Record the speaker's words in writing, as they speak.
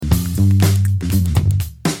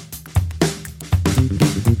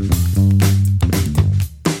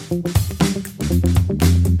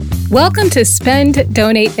Welcome to Spend,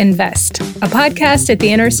 Donate, Invest, a podcast at the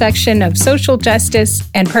intersection of social justice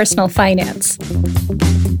and personal finance.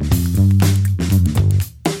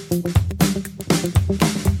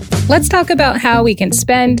 Let's talk about how we can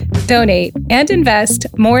spend, donate, and invest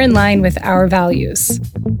more in line with our values.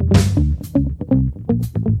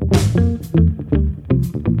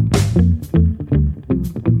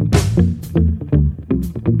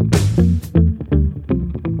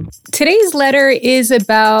 Today's letter is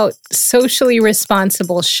about socially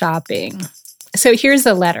responsible shopping. So here's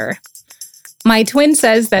the letter. My twin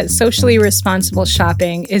says that socially responsible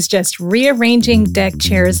shopping is just rearranging deck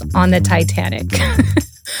chairs on the Titanic.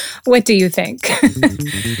 What do you think?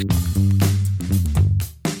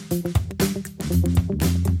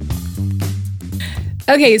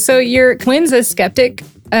 Okay, so your twin's a skeptic.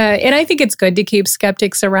 And I think it's good to keep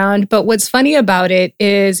skeptics around. But what's funny about it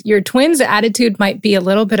is your twin's attitude might be a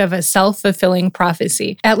little bit of a self-fulfilling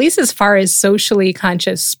prophecy, at least as far as socially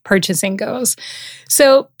conscious purchasing goes.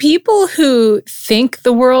 So people who think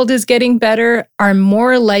the world is getting better are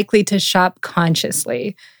more likely to shop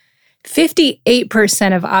consciously.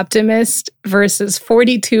 58% of optimists versus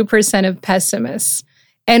 42% of pessimists.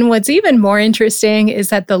 And what's even more interesting is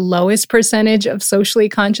that the lowest percentage of socially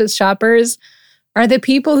conscious shoppers are the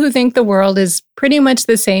people who think the world is pretty much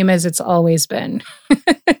the same as it's always been.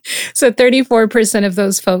 So 34% of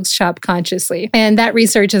those folks shop consciously. And that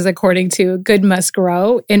research is according to Good Must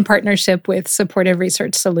Grow in partnership with Supportive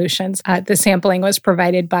Research Solutions. The sampling was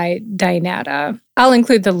provided by Dynata. I'll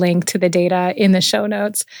include the link to the data in the show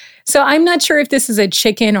notes. So I'm not sure if this is a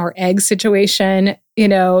chicken or egg situation.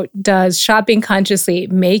 Does shopping consciously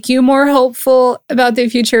make you more hopeful about the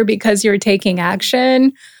future because you're taking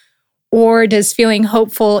action? Or does feeling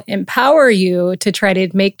hopeful empower you to try to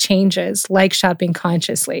make changes like shopping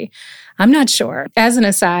consciously? I'm not sure. As an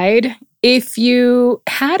aside, if you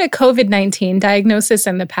had a COVID-19 diagnosis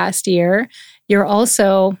in the past year, you're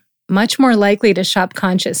also much more likely to shop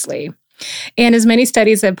consciously. And as many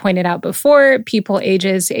studies have pointed out before, people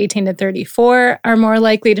ages 18 to 34 are more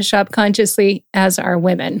likely to shop consciously, as are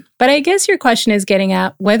women. But I guess your question is getting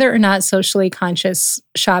at whether or not socially conscious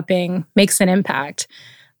shopping makes an impact.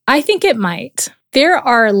 I think it might. There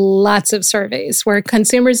are lots of surveys where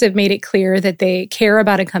consumers have made it clear that they care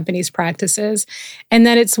about a company's practices and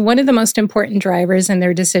that it's one of the most important drivers in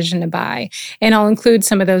their decision to buy. And I'll include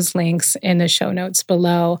some of those links in the show notes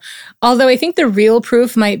below. Although I think the real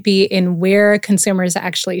proof might be in where consumers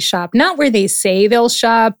actually shop, not where they say they'll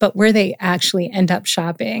shop, but where they actually end up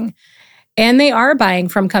shopping. And they are buying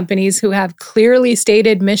from companies who have clearly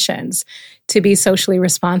stated missions to be socially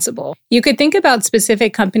responsible. You could think about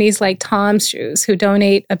specific companies like Tom's Shoes, who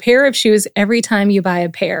donate a pair of shoes every time you buy a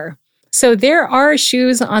pair. So there are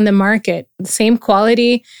shoes on the market, the same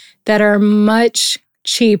quality, that are much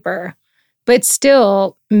cheaper. But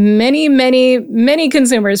still, many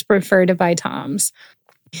consumers prefer to buy Tom's.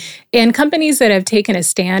 And companies that have taken a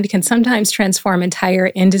stand can sometimes transform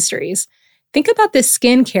entire industries. Think about the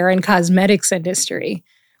skincare and cosmetics industry.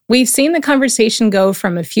 We've seen the conversation go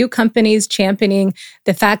from a few companies championing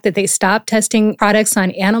the fact that they stopped testing products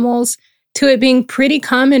on animals to it being pretty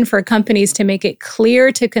common for companies to make it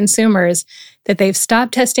clear to consumers that they've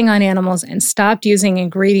stopped testing on animals and stopped using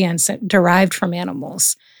ingredients derived from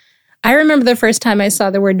animals. I remember the first time I saw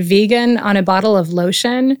the word vegan on a bottle of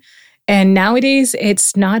lotion, and nowadays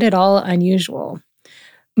it's not at all unusual.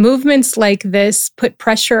 Movements like this put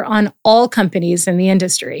pressure on all companies in the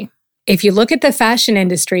industry. If you look at the fashion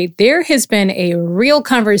industry, there has been a real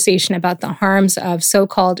conversation about the harms of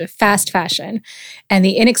so-called fast fashion and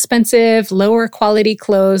the inexpensive, lower quality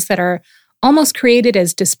clothes that are almost created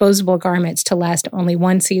as disposable garments to last only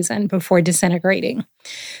one season before disintegrating.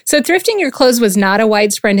 So thrifting your clothes was not a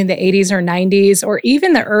widespread in the 80s or 90s or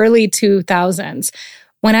even the early 2000s.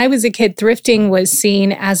 When I was a kid, thrifting was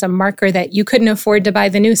seen as a marker that you couldn't afford to buy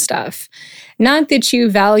the new stuff. Not that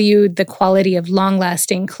you valued the quality of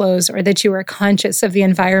long-lasting clothes or that you were conscious of the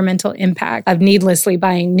environmental impact of needlessly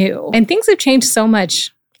buying new. And things have changed so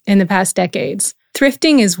much in the past decades.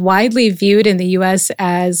 Thrifting is widely viewed in the U.S.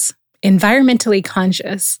 as environmentally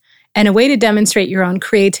conscious and a way to demonstrate your own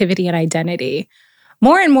creativity and identity.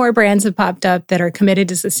 More and more brands have popped up that are committed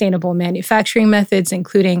to sustainable manufacturing methods,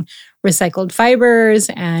 including recycled fibers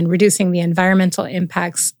and reducing the environmental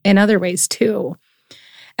impacts in other ways too.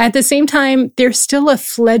 At the same time, there's still a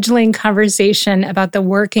fledgling conversation about the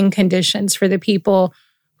working conditions for the people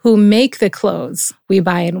who make the clothes we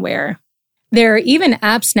buy and wear. There are even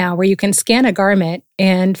apps now where you can scan a garment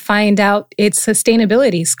and find out its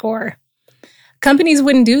sustainability score. Companies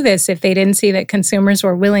wouldn't do this if they didn't see that consumers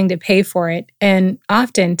were willing to pay for it, and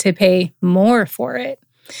often to pay more for it.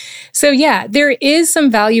 So yeah, there is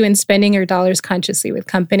some value in spending your dollars consciously with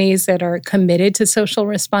companies that are committed to social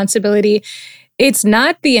responsibility. It's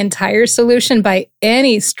not the entire solution by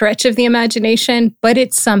any stretch of the imagination, but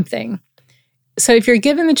it's something. So if you're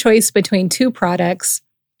given the choice between two products,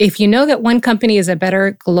 if you know that one company is a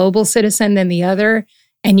better global citizen than the other,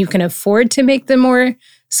 and you can afford to make the more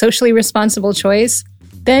socially responsible choice,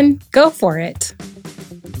 then go for it.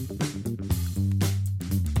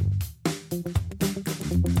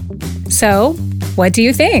 So, what do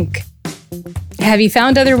you think? Have you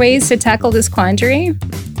found other ways to tackle this quandary?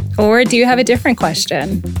 Or do you have a different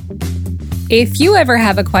question? If you ever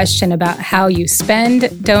have a question about how you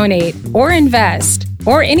spend, donate, or invest,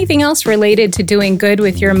 or anything else related to doing good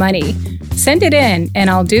with your money, send it in and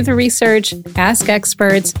I'll do the research, ask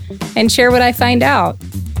experts, and share what I find out.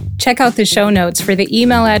 Check out the show notes for the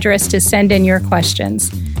email address to send in your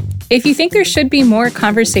questions. If you think there should be more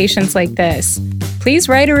conversations like this, please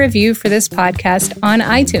write a review for this podcast on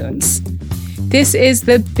iTunes. This is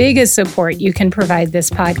the biggest support you can provide this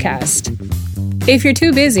podcast. If you're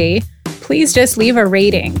too busy, please just leave a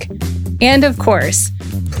rating. And of course,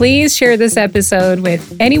 please share this episode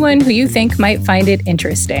with anyone who you think might find it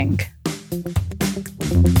interesting.